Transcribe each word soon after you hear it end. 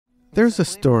There's a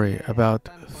story about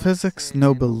physics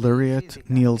Nobel laureate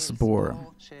Niels Bohr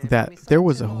that there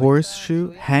was a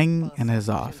horseshoe hanging in his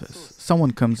office.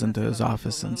 Someone comes into his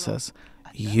office and says,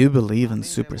 "You believe in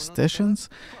superstitions?"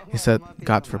 He said,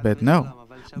 "God forbid, no.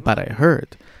 But I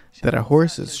heard that a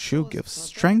horse's shoe gives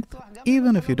strength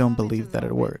even if you don't believe that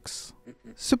it works."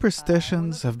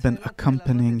 Superstitions have been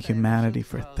accompanying humanity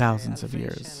for thousands of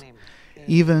years.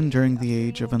 Even during the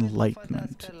age of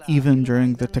enlightenment, even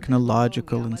during the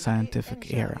technological and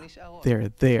scientific era, they're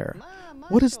there.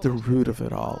 What is the root of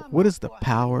it all? What is the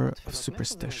power of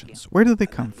superstitions? Where do they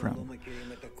come from?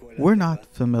 We're not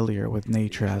familiar with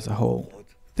nature as a whole.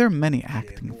 There are many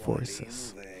acting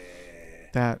forces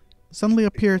that suddenly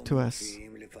appear to us,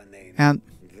 and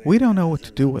we don't know what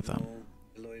to do with them.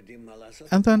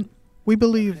 And then we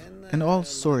believe in all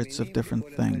sorts of different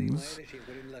things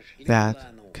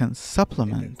that can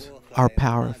supplement our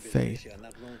power of faith,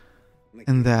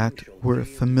 and that we're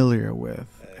familiar with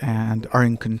and are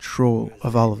in control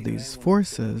of all of these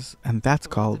forces, and that's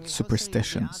called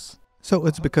superstitions. So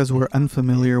it's because we're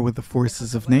unfamiliar with the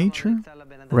forces of nature?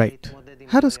 Right.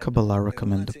 How does Kabbalah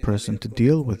recommend a person to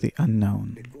deal with the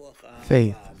unknown?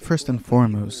 Faith, first and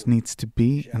foremost, needs to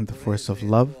be in the force of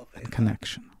love and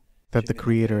connection. That the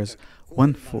Creator is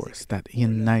one force that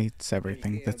unites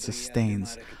everything, that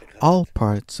sustains all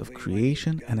parts of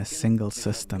creation in a single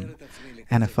system.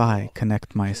 And if I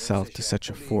connect myself to such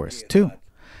a force too,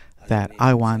 that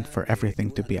I want for everything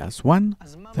to be as one,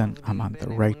 then I'm on the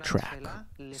right track.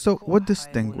 So what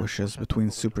distinguishes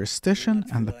between superstition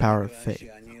and the power of faith?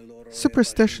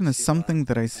 Superstition is something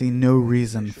that I see no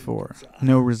reason for,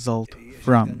 no result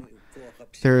from.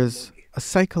 There is a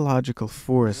psychological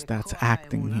force that's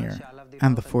acting here,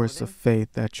 and the force of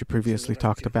faith that you previously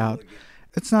talked about.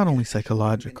 It's not only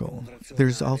psychological,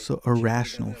 there's also a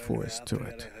rational force to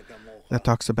it that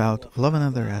talks about love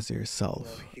another as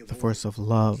yourself, the force of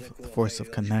love, the force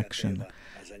of connection.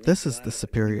 This is the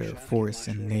superior force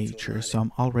in nature, so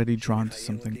I'm already drawn to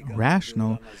something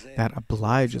rational that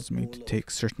obliges me to take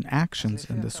certain actions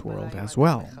in this world as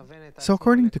well. So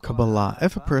according to Kabbalah,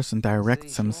 if a person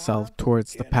directs himself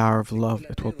towards the power of love,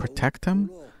 it will protect him?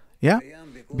 Yeah,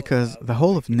 because the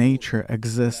whole of nature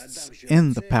exists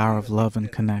in the power of love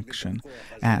and connection,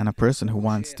 and a person who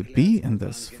wants to be in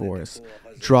this force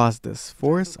draws this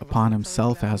force upon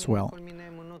himself as well.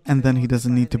 And then he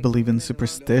doesn't need to believe in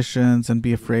superstitions and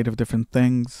be afraid of different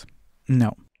things.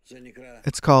 No.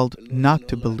 It's called not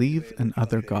to believe in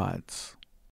other gods.